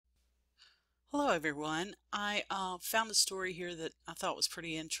Hello everyone. I found a story here that I thought was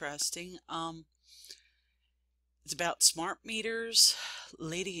pretty interesting. It's about smart meters. A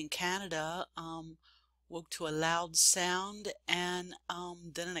lady in Canada woke to a loud sound and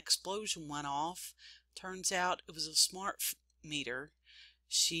then an explosion went off. Turns out it was a smart meter.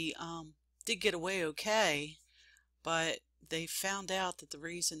 She did get away okay, but they found out that the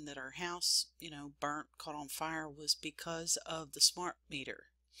reason that her house, burnt, caught on fire was because of the smart meter.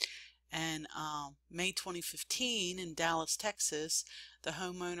 And May 2015 in Dallas, Texas, the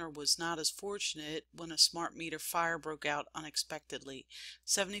homeowner was not as fortunate when a smart meter fire broke out unexpectedly.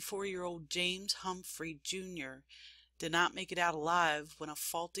 74-year-old James Humphrey Jr. did not make it out alive when a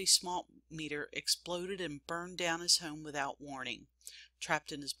faulty smart meter exploded and burned down his home without warning.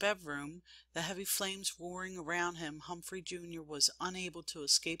 Trapped in his bedroom, the heavy flames roaring around him, Humphrey Jr. was unable to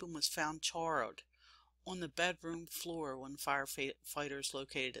escape and was found charred on the bedroom floor when firefighters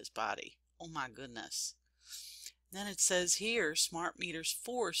located his body. Oh my goodness. Then it says here, smart meters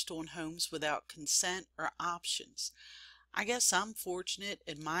forced on homes without consent or options. I guess I'm fortunate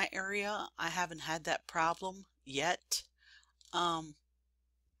in my area. I haven't had that problem yet. But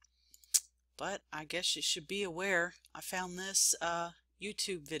I guess you should be aware. I found this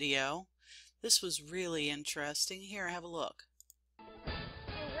YouTube video. This was really interesting. Here, have a look.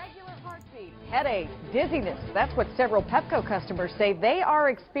 Headaches, dizziness, that's what several Pepco customers say they are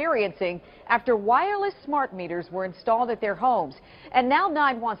experiencing after wireless smart meters were installed at their homes. And now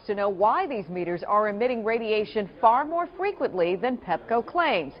 9 wants to know why these meters are emitting radiation far more frequently than Pepco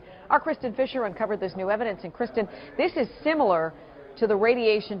claims. Our Kristen Fisher uncovered this new evidence. And Kristen, this is similar to the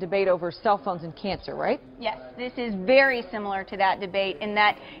radiation debate over cell phones and cancer, right? Yes, this is very similar to that debate in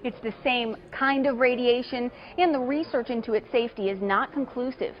that it's the same kind of radiation and the research into its safety is not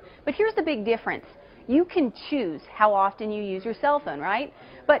conclusive. But here's the big difference. You can choose how often you use your cell phone, right?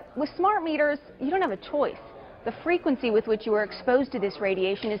 But with smart meters, you don't have a choice. The frequency with which you are exposed to this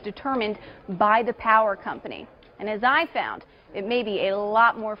radiation is determined by the power company. And as I found, it may be a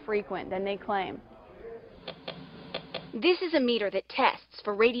lot more frequent than they claim. This is a meter that tests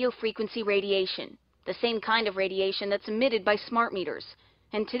for radio frequency radiation, the same kind of radiation that's emitted by smart meters.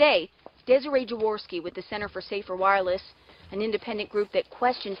 And today, Desiree Jaworski with the Center for Safer Wireless, an independent group that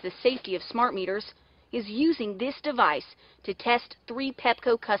questions the safety of smart meters, is using this device to test 3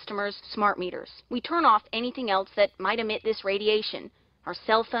 Pepco customers' smart meters. We turn off anything else that might emit this radiation, our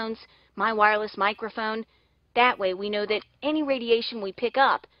cell phones, my wireless microphone. That way we know that any radiation we pick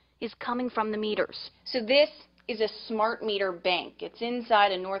up is coming from the meters. So this is a smart meter bank. It's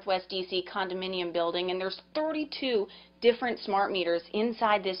inside a Northwest DC condominium building, and there's 32 different smart meters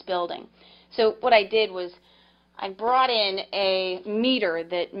inside this building. So what I did was I brought in a meter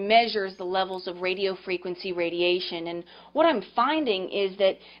that measures the levels of radio frequency radiation, and what I'm finding is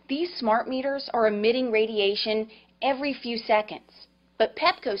that these smart meters are emitting radiation every few seconds. But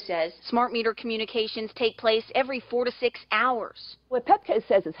Pepco says smart meter communications take place every 4 to 6 hours. What Pepco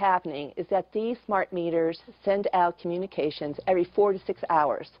says is happening is that these smart meters send out communications every 4 to 6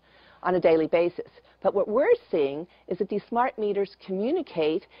 hours on a daily basis. But what we're seeing is that these smart meters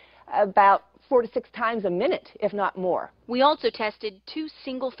communicate about 4 to 6 times a minute, if not more. We also tested 2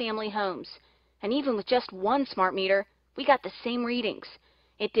 single-family homes. And even with just 1 smart meter, we got the same readings.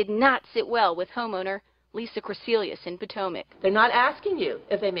 It did not sit well with homeowner Lisa Crecelius in Potomac. They're not asking you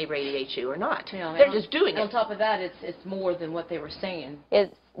if they may radiate you or not. No, they're just doing it. On top of that, it's more than what they were saying.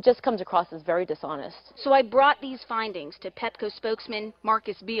 It just comes across as very dishonest. So I brought these findings to Pepco spokesman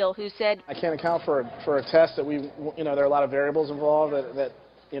Marcus Beal, who said, I can't account for a test that there are a lot of variables involved that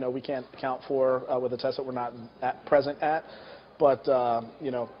we can't account for with a test that we're not present at. But,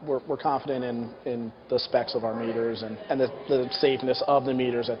 we're confident in the specs of our meters and the safeness of the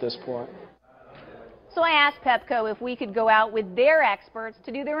meters at this point. So I asked Pepco if we could go out with their experts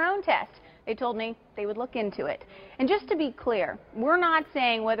to do their own test. They told me they would look into it. And just to be clear, we're not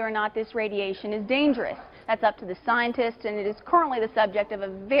saying whether or not this radiation is dangerous. That's up to the scientists, and it is currently the subject of a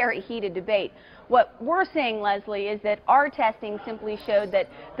very heated debate. What we're saying, Leslie, is that our testing simply showed that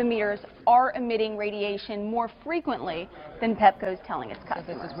the meters are emitting radiation more frequently than Pepco's telling its customers.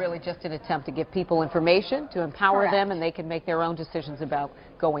 So this is really just an attempt to give people information, to empower Correct. them, and they can make their own decisions about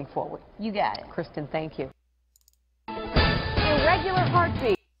going forward. You got it. Kristen, thank you. Irregular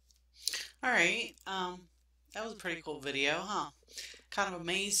heartbeat. All right, that was a pretty cool video, huh? Kind of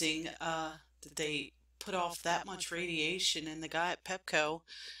amazing that they put off that much radiation, and the guy at Pepco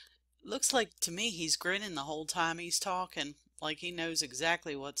looks like to me he's grinning the whole time he's talking, like he knows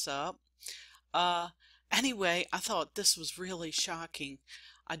exactly what's up. Anyway, I thought this was really shocking.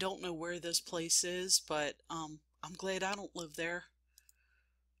 I don't know where this place is, but I'm glad I don't live there.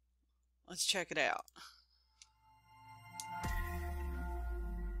 Let's check it out.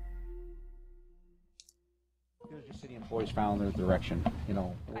 Just city employees found their direction, you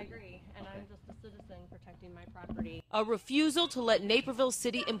know. I agree, and I'm just a citizen protecting my property. A refusal to let Naperville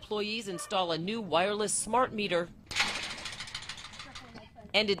city employees install a new wireless smart meter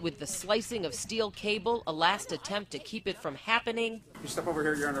ended with the slicing of steel cable, a last attempt to keep it from happening. You step over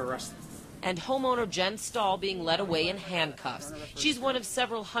here, you're under arrest. And homeowner Jen Stahl being led away in handcuffs. She's one of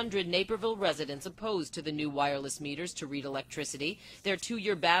several hundred Naperville residents opposed to the new wireless meters to read electricity. Their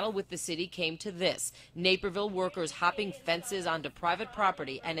 2-year battle with the city came to this: Naperville workers hopping fences onto private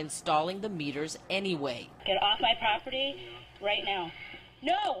property and installing the meters anyway. Get off my property right now.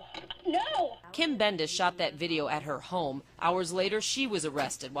 No! No! Kim Bendis shot that video at her home. Hours later, she was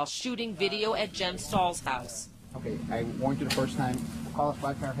arrested while shooting video at Jen Stahl's house. Okay, I warned you the first time. Call us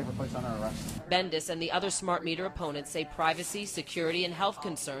back there, paper place under arrest. Bendis and the other smart meter opponents say privacy, security, and health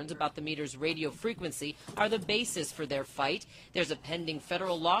concerns about the meter's radio frequency are the basis for their fight. There's a pending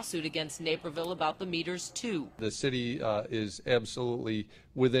federal lawsuit against Naperville about the meters, too. The city is absolutely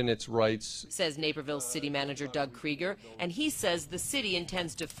within its rights, says Naperville City Manager Doug Krieger, and he says the city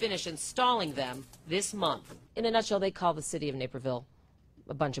intends to finish installing them this month. In a nutshell, they call the city of Naperville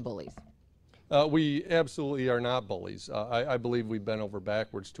a bunch of bullies. We absolutely are not bullies. I believe we've bent over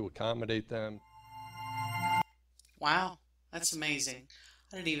backwards to accommodate them. Wow, that's amazing.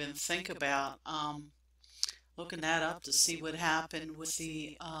 I didn't even think about looking that up to see what happened with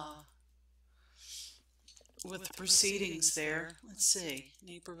the proceedings there. Let's see,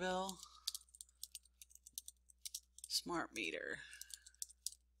 Naperville smart meter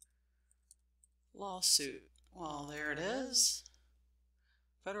lawsuit. Well, there it is.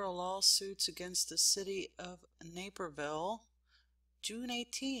 Federal lawsuits against the city of Naperville, June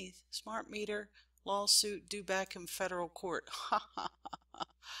 18th. Smart meter lawsuit due back in federal court.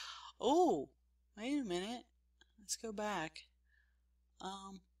 Oh, wait a minute. Let's go back.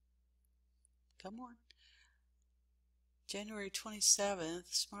 Come on. January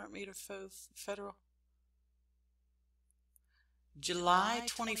 27th, smart meter federal. July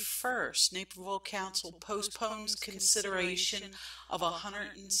 21st, Naperville Council postpones consideration of a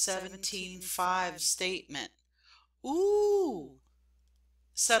 117.5 statement. Ooh!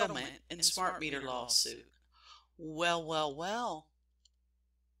 Settlement in smart meter lawsuit. Well, well, well.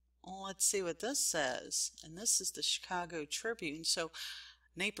 Well, let's see what this says. And this is the Chicago Tribune. So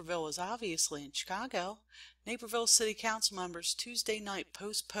Naperville is obviously in Chicago. Naperville City Council members Tuesday night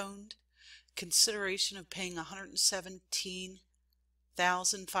postponed consideration of paying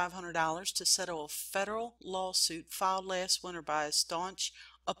 $117,500 to settle a federal lawsuit filed last winter by a staunch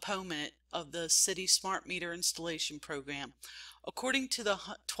opponent of the city smart meter installation program. According to the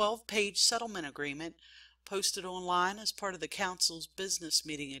 12-page settlement agreement posted online as part of the council's business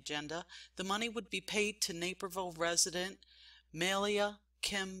meeting agenda, the money would be paid to Naperville resident Malia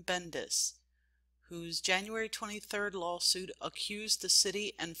Kim Bendis, whose January 23rd lawsuit accused the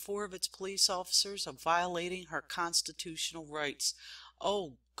city and 4 of its police officers of violating her constitutional rights.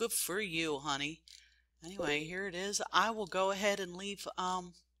 Oh, good for you, honey. Anyway, here it is. I will go ahead and leave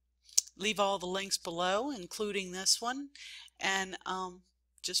all the links below, including this one, and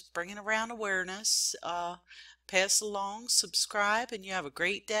just bringing around awareness. Pass along, subscribe, and you have a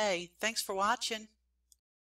great day. Thanks for watching.